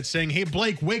effort at saying, hey,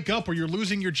 Blake, wake up or you're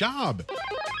losing your job.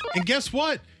 And guess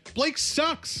what? Blake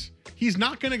sucks. He's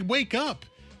not going to wake up.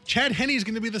 Chad Henney's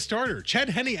going to be the starter. Chad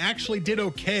Henne actually did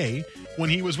okay when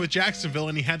he was with Jacksonville,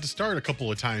 and he had to start a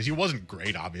couple of times. He wasn't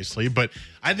great, obviously, but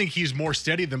I think he's more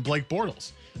steady than Blake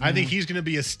Bortles. I think he's going to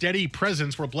be a steady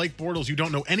presence where Blake Bortles, you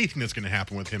don't know anything that's going to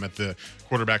happen with him at the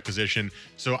quarterback position.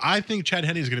 So I think Chad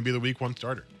Henne is going to be the week 1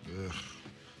 starter. Ugh.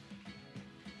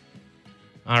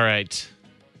 All right.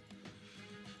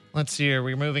 Let's see here.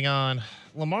 We're moving on.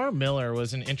 Lamar Miller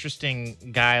was an interesting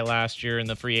guy last year in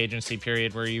the free agency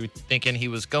period where you were thinking he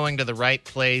was going to the right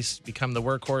place, became the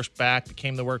workhorse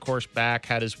back,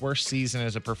 had his worst season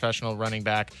as a professional running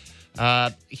back.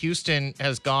 Houston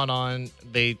has gone on.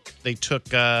 They took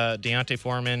Deontay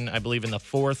Foreman, I believe, in the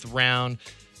 4th round,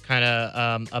 kind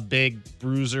of a big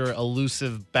bruiser,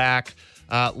 elusive back.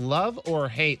 Love or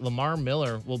hate, Lamar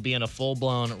Miller will be in a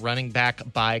full-blown running back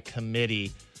by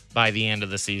committee by the end of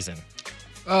the season.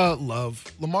 Love.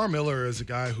 Lamar Miller is a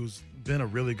guy who's been a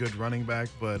really good running back,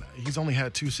 but he's only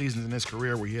had 2 seasons in his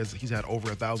career where he's had over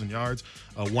 1,000 yards.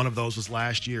 One of those was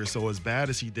last year. So as bad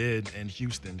as he did in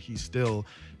Houston, he still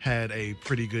had a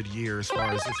pretty good year as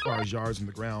far as yards on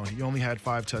the ground. He only had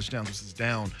 5 touchdowns, which is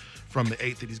down from the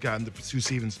 8 that he's gotten the 2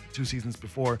 seasons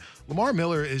before. Lamar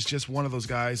Miller is just one of those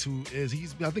guys I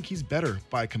think he's better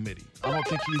by committee. I don't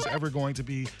think he's ever going to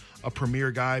be a premier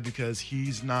guy because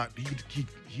he's not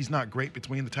great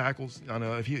between the tackles. I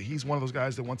know if he's one of those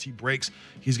guys that once he breaks,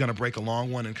 he's going to break a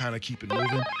long one and kind of keep it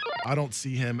moving. I don't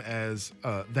see him as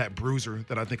that bruiser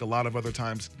that I think a lot of other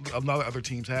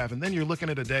teams have. And then you're looking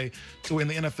at a day. So in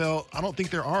the NFL, I don't think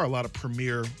there are a lot of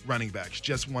premier running backs,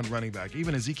 just one running back.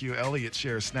 Even Ezekiel Elliott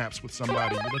shares snaps with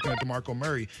somebody. You're looking at DeMarco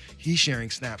Murray, he's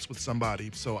sharing snaps with somebody.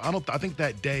 So I think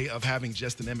that day of having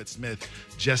just an Emmitt Smith,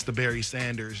 just the Barry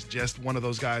Sanders, just one of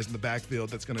those guys in the backfield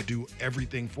that's going to do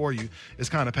everything for you is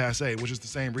kind of passe, which is the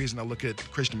same reason I look at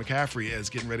Christian McCaffrey as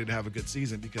getting ready to have a good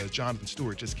season because Jonathan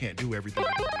Stewart just can't do everything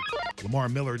he can do. Lamar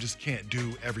Miller just can't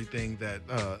do everything that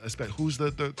who's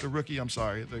the rookie? I'm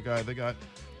sorry, the guy they got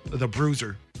the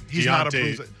bruiser. He's not a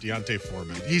bruiser. Deontay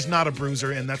Foreman. He's not a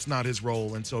bruiser, and that's not his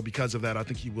role. And so because of that, I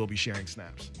think he will be sharing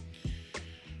snaps.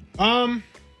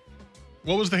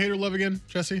 What was the Hater Love again,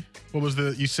 Jesse?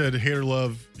 You said Hater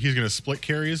Love, he's going to split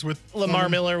carries with Lamar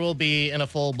Miller will be in a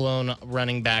full-blown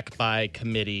running back by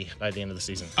committee by the end of the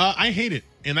season. I hate it,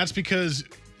 and that's because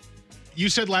you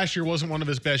said last year wasn't one of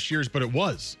his best years, but it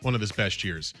was one of his best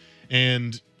years.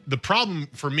 And the problem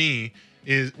for me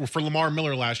for Lamar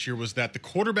Miller last year was that the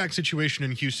quarterback situation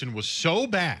in Houston was so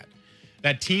bad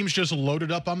that teams just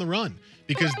loaded up on the run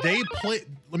because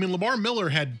Lamar Miller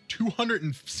had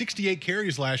 268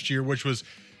 carries last year, which was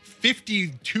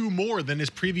 52 more than his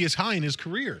previous high in his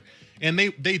career. And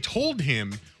they told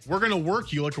him, we're going to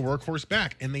work you like a workhorse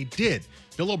back. And they did.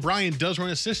 Bill O'Brien does run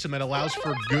a system that allows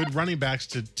for good running backs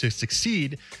to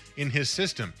succeed in his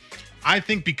system. I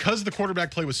think because the quarterback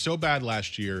play was so bad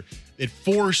last year, it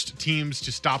forced teams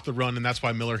to stop the run, and that's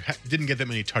why Miller didn't get that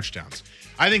many touchdowns.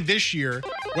 I think this year,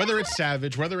 whether it's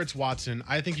Savage, whether it's Watson,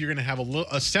 I think you're going to have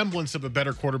a semblance of a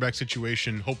better quarterback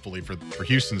situation, hopefully for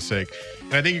Houston's sake.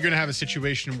 And I think you're going to have a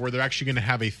situation where they're actually going to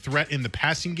have a threat in the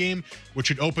passing game, which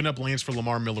would open up lanes for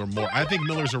Lamar Miller more. I think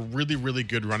Miller's a really, really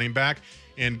good running back,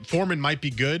 and Foreman might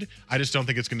be good. I just don't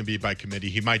think it's going to be by committee.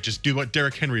 He might just do what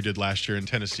Derrick Henry did last year in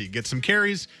Tennessee, get some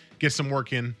carries, get some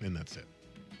work in, and that's it.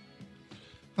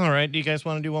 All right. Do you guys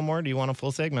want to do one more? Do you want a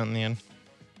full segment in the end?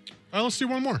 Let's do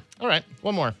one more. All right.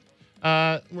 One more.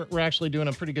 We're actually doing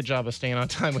a pretty good job of staying on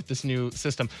time with this new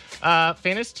system.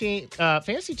 Fantasy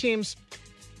teams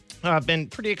have been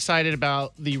pretty excited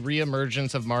about the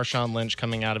reemergence of Marshawn Lynch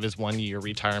coming out of his 1-year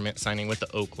retirement, signing with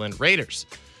the Oakland Raiders.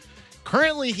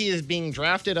 Currently, he is being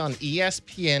drafted on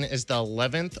ESPN as the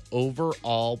 11th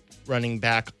overall running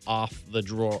back off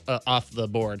the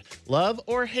board. Love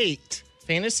or hate,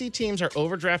 fantasy teams are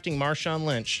overdrafting Marshawn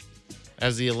Lynch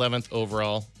as the 11th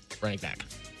overall running back.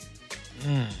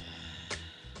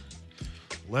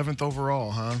 11th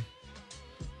overall, huh?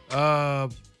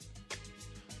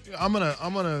 I'm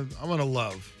gonna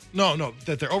love. No,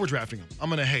 that they're overdrafting him. I'm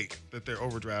gonna hate that they're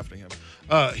overdrafting him.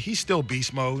 He's still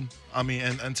beast mode. I mean,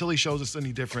 and until he shows us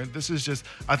any different, this is just.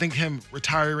 I think him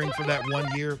retiring for that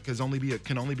 1 year can only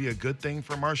be a good thing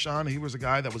for Marshawn. He was a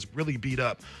guy that was really beat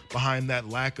up behind that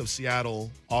lack of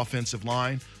Seattle offensive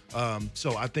line.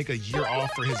 So I think a year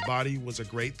off for his body was a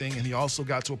great thing, and he also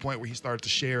got to a point where he started to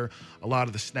share a lot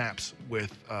of the snaps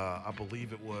with, I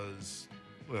believe it was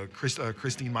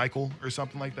Christine Michael or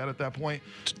something like that at that point.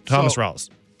 Thomas Rawls.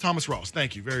 Thomas Ross,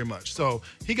 thank you very much. So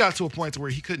he got to a point to where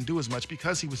he couldn't do as much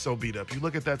because he was so beat up. You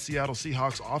look at that Seattle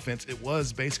Seahawks offense, it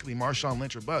was basically Marshawn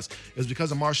Lynch or bust. It was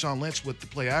because of Marshawn Lynch with the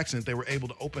play accident, they were able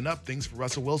to open up things for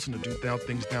Russell Wilson to do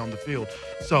things down the field.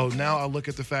 So now I look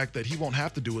at the fact that he won't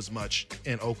have to do as much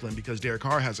in Oakland because Derek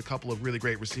Carr has a couple of really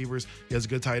great receivers. He has a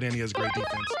good tight end. He has a great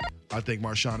defense. I think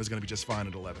Marshawn is going to be just fine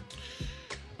at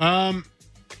 11.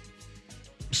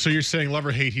 So you're saying love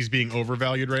or hate, he's being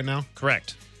overvalued right now?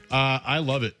 Correct. I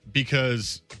love it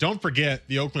because don't forget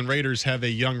the Oakland Raiders have a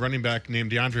young running back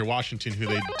named DeAndre Washington who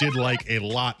they did like a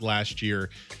lot last year.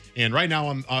 And right now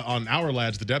on our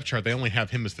lads, the depth chart, they only have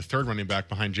him as the third running back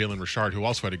behind Jalen Richard, who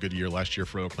also had a good year last year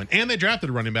for Oakland. And they drafted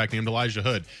a running back named Elijah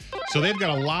Hood. So they've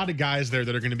got a lot of guys there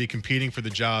that are going to be competing for the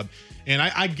job. And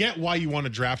I get why you want to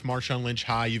draft Marshawn Lynch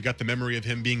high. You've got the memory of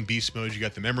him being beast mode. You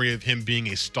got the memory of him being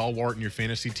a stalwart in your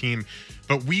fantasy team.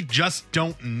 But we just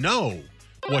don't know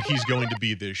what he's going to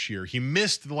be this year. He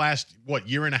missed the last,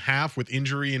 year and a half with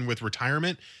injury and with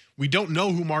retirement. We don't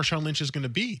know who Marshawn Lynch is going to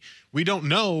be. We don't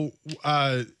know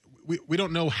we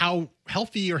don't know how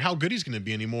healthy or how good he's going to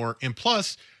be anymore. And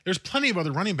plus, there's plenty of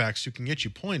other running backs who can get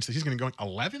you points that he's going to go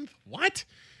 11th? What?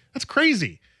 That's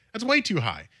crazy. That's way too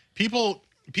high. People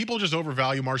just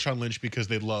overvalue Marshawn Lynch because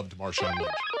they loved Marshawn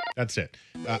Lynch. That's it.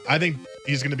 I think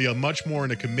he's going to be a much more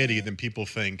in a committee than people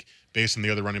think based on the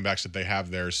other running backs that they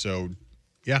have there. So,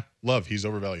 yeah, love. He's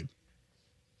overvalued.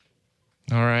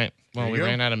 All right. Well, we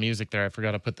ran out of music there. I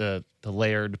forgot to put the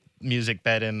layered music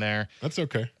bed in there. That's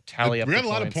okay. Tally up we the had a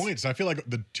lot points. of points. I feel like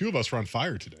the two of us were on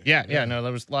fire today. Yeah. No,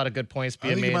 there was a lot of good points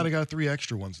being I think made. you might have got 3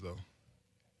 extra ones, though.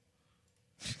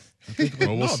 Well,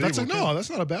 we'll no, see. That's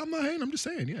not a bad. I'm not hating. I'm just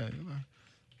saying, yeah.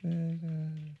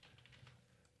 And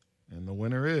the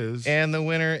winner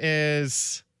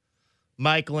is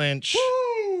Mike Lynch.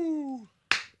 Woo!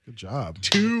 Good job.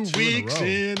 2 weeks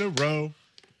in a row.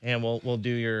 And we'll do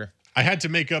your. I had to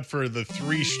make up for the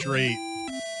 3 straight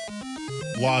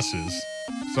losses,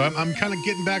 so I'm kind of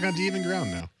getting back onto even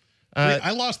ground now.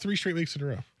 I lost 3 straight weeks in a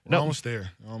row. We're almost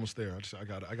there. Almost there. I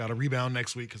got to rebound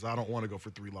next week because I don't want to go for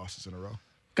 3 losses in a row.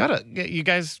 You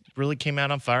guys really came out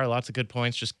on fire. Lots of good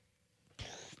points. Just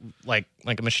like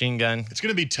a machine gun. It's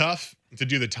going to be tough to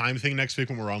do the time thing next week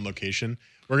when we're on location.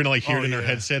 We're going to hear it in our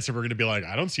headsets, and we're going to be like,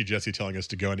 I don't see Jesse telling us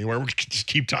to go anywhere. We're going to just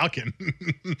keep talking.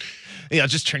 Yeah,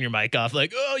 just turn your mic off.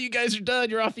 Like, oh, you guys are done.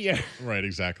 You're off the air. Right,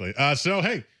 exactly. So,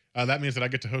 hey, that means that I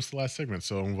get to host the last segment.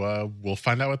 So we'll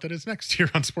find out what that is next here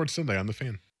on Sports Sunday on The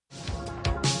Fan.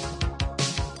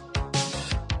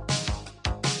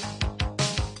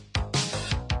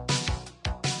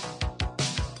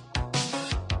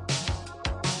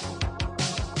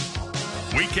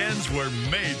 Weekends were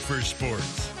made for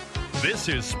sports. This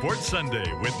is Sports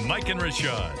Sunday with Mike and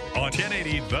Rashad on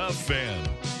 1080 The Fan.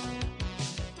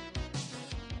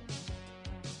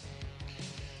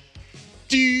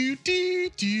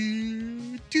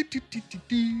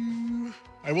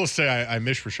 I will say I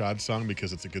miss Rashad's song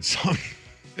because it's a good song.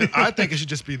 I think it should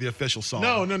just be the official song.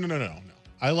 No.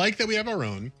 I like that we have our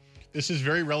own. This is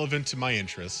very relevant to my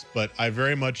interests, but I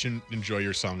very much enjoy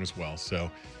your song as well. So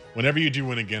whenever you do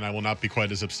win again, I will not be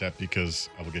quite as upset because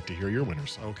I will get to hear your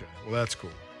winner's song. Okay, well, that's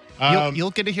cool.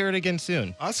 You'll get to hear it again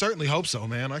soon. I certainly hope so,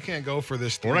 man. I can't go for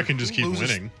this. Or I can just keep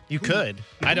winning. You could.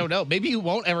 I don't know. Maybe you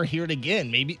won't ever hear it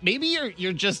again. Maybe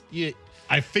you're just you.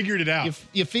 I figured it out.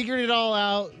 You figured it all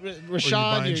out,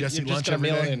 Rashad. You're Jesse lunch just gonna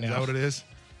every mail day? it in Is now. that what it is?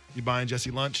 You buying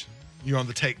Jesse lunch? You're on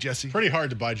the take, Jesse. Pretty hard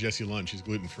to buy Jesse lunch. He's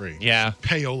gluten free. Yeah,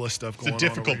 payola stuff. It's a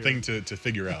difficult thing to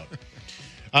figure out.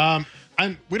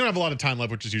 We don't have a lot of time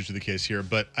left, which is usually the case here,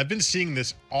 but I've been seeing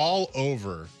this all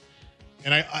over,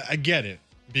 and I get it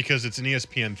because it's an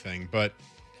ESPN thing. But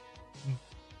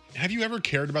have you ever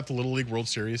cared about the Little League World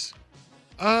Series?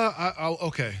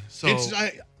 Okay. So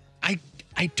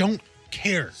I don't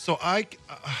care. So I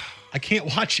can't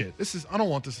watch it. I don't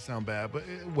want this to sound bad, but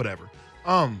whatever.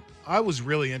 I was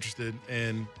really interested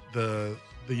in the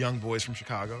young boys from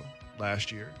Chicago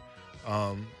last year.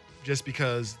 Just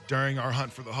because during our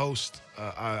hunt for the host,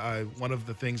 one of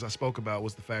the things I spoke about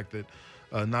was the fact that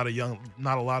not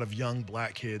a lot of young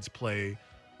black kids play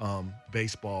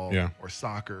baseball or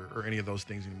soccer or any of those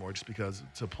things anymore, just because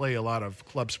to play a lot of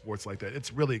club sports like that,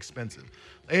 it's really expensive.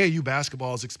 AAU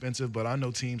basketball is expensive, but I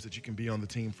know teams that you can be on the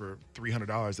team for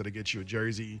 $300 that'll get you a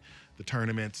jersey, the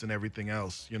tournaments, and everything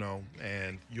else,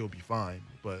 and you'll be fine.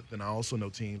 But then I also know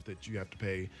teams that you have to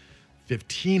pay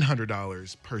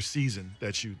 $1,500 per season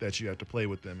that you have to play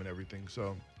with them and everything.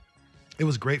 So it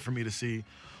was great for me to see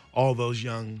all those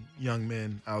young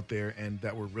men out there and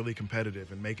that were really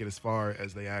competitive and make it as far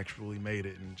as they actually made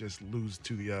it and just lose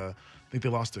to the I think they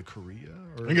lost to Korea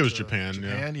or I think it was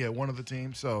Japan. Yeah, one of the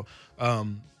teams. So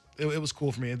it was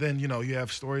cool for me. And then, you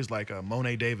have stories like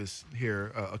Monet Davis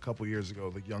here a couple years ago,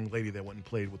 the young lady that went and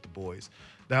played with the boys.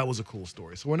 That was a cool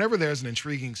story. So whenever there's an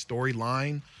intriguing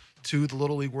storyline to the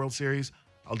Little League World Series,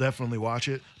 I'll definitely watch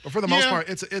it. But for the most part,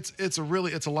 it's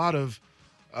a lot of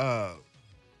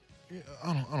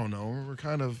I don't know. We're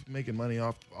kind of making money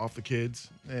off the kids,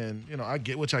 and I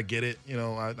get it.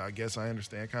 I guess I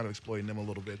understand kind of exploiting them a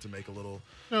little bit to make a little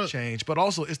change. But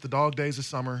also, it's the dog days of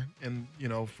summer, and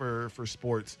for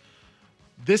sports,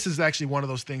 this is actually one of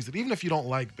those things that even if you don't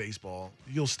like baseball,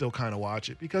 you'll still kind of watch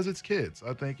it because it's kids.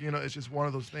 I think it's just one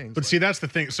of those things. But see, that's the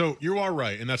thing. So you are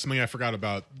right, and that's something I forgot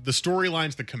about. The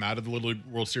storylines that come out of the Little League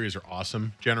World Series are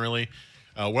awesome generally.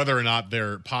 Whether or not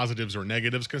they're positives or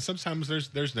negatives, because sometimes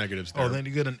there's negatives there. Oh, then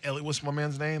you get what's my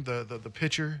man's name? The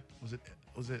pitcher was it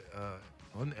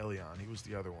wasn't Elion? He was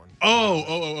the other one.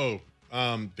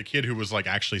 The kid who was like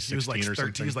actually 16 or 13,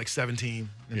 something. He was like 17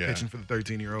 and pitching for the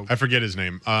 13-year-old. I forget his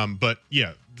name. But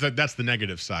yeah, that's the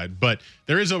negative side. But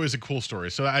there is always a cool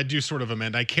story. So I do sort of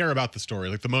amend. I care about the story.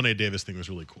 Like the Monet Davis thing was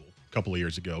really cool a couple of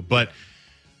years ago. But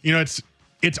it's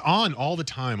on all the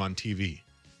time on TV,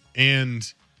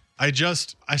 and I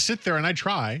sit there and I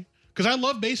try because I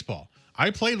love baseball.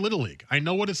 I played Little League. I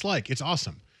know what it's like. It's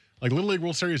awesome. Like Little League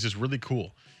World Series is really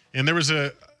cool. And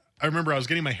I remember I was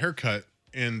getting my hair cut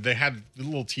and they had the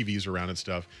little TVs around and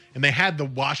stuff. And they had the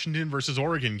Washington versus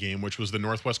Oregon game, which was the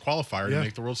Northwest qualifier to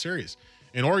make the World Series.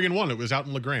 And Oregon won. It was out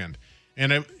in La Grande.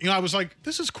 And I was like,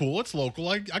 this is cool. It's local.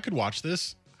 I could watch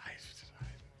this.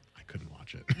 I couldn't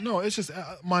watch it. No, it's just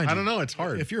I don't know. It's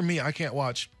hard. If you're me, I can't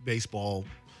watch baseball.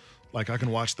 Like I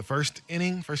can watch the first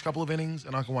couple of innings,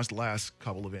 and I can watch the last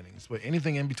couple of innings. But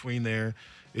anything in between there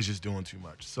is just doing too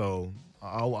much. So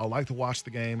I like to watch the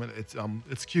game, and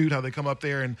it's cute how they come up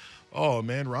there and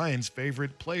Ryan's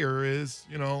favorite player is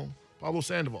Pablo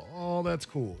Sandoval. Oh, that's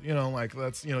cool.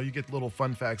 That's you get little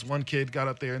fun facts. One kid got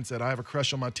up there and said, "I have a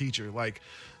crush on my teacher," like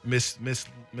Miss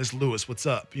Lewis. What's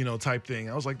up? Type thing.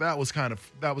 I was like, that was kind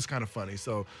of funny.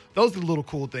 So those are the little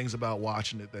cool things about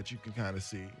watching it that you can kind of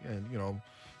see, and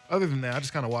Other than that, I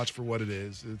just kind of watch for what it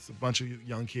is. It's a bunch of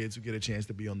young kids who get a chance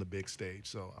to be on the big stage.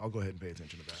 So I'll go ahead and pay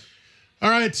attention to that. All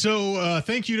right. So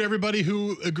thank you to everybody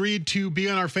who agreed to be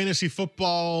on our fantasy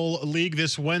football league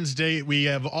this Wednesday. We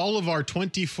have all of our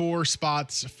 24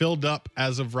 spots filled up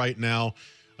as of right now.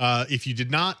 If you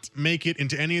did not make it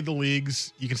into any of the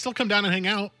leagues, you can still come down and hang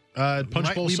out.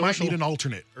 Punch Bowl Social. We might need an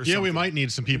alternate or something. Yeah, we might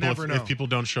need some people if people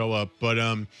don't show up. But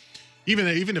even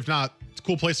if not, it's a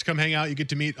cool place to come hang out. You get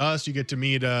to meet us. You get to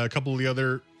meet a couple of the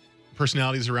other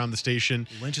personalities around the station.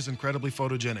 Lynch is incredibly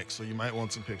photogenic, so you might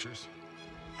want some pictures.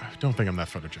 I don't think I'm that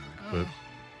photogenic, but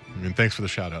thanks for the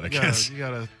shout out, I guess. You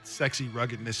got a sexy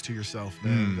ruggedness to yourself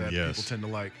that people tend to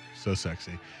like. So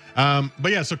sexy.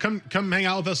 But yeah, so come hang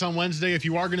out with us on Wednesday. If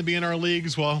you are going to be in our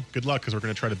leagues, well, good luck because we're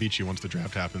going to try to beat you once the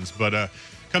draft happens. But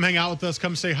come hang out with us.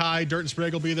 Come say hi. Dirt and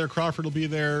Sprague will be there. Crawford will be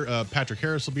there. Patrick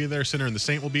Harris will be there. Sinner and the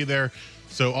Saint will be there.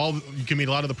 So you can meet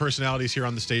a lot of the personalities here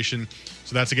on the station.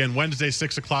 So that's, again, Wednesday,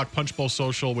 6 o'clock, Punch Bowl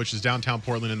Social, which is downtown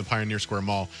Portland in the Pioneer Square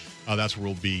Mall. That's where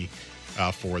we'll be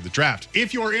for the draft.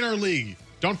 If you are in our league,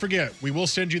 don't forget, we will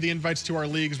send you the invites to our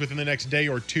leagues within the next day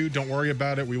or two. Don't worry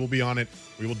about it. We will be on it.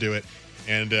 We will do it.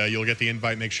 And you'll get the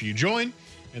invite. Make sure you join,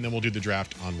 and then we'll do the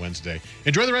draft on Wednesday.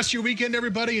 Enjoy the rest of your weekend,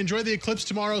 everybody. Enjoy the eclipse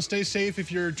tomorrow. Stay safe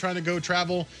if you're trying to go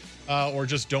travel, or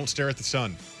just don't stare at the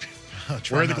sun.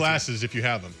 Wear the glasses if you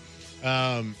have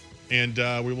them.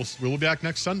 We will be back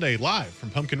next Sunday live from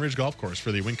Pumpkin Ridge Golf Course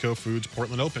for the Winco Foods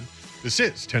Portland Open. This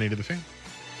is 1080 The Fan.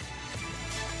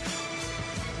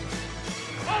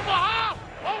 Omaha!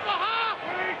 Omaha!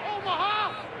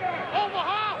 Omaha!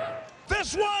 Omaha!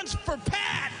 This one's for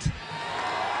Pat!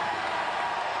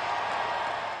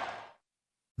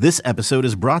 This episode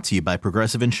is brought to you by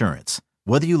Progressive Insurance.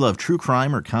 Whether you love true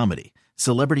crime or comedy,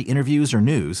 celebrity interviews or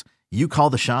news, you call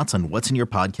the shots on what's in your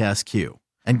podcast queue.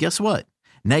 And guess what?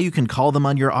 Now you can call them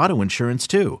on your auto insurance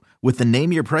too with the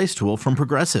Name Your Price tool from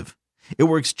Progressive. It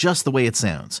works just the way it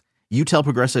sounds. You tell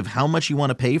Progressive how much you want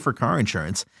to pay for car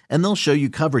insurance, and they'll show you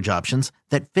coverage options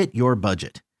that fit your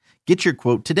budget. Get your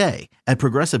quote today at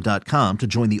Progressive.com to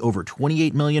join the over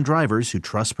 28 million drivers who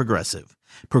trust Progressive.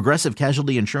 Progressive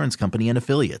Casualty Insurance Company and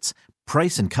Affiliates.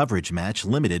 Price and coverage match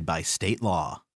limited by state law.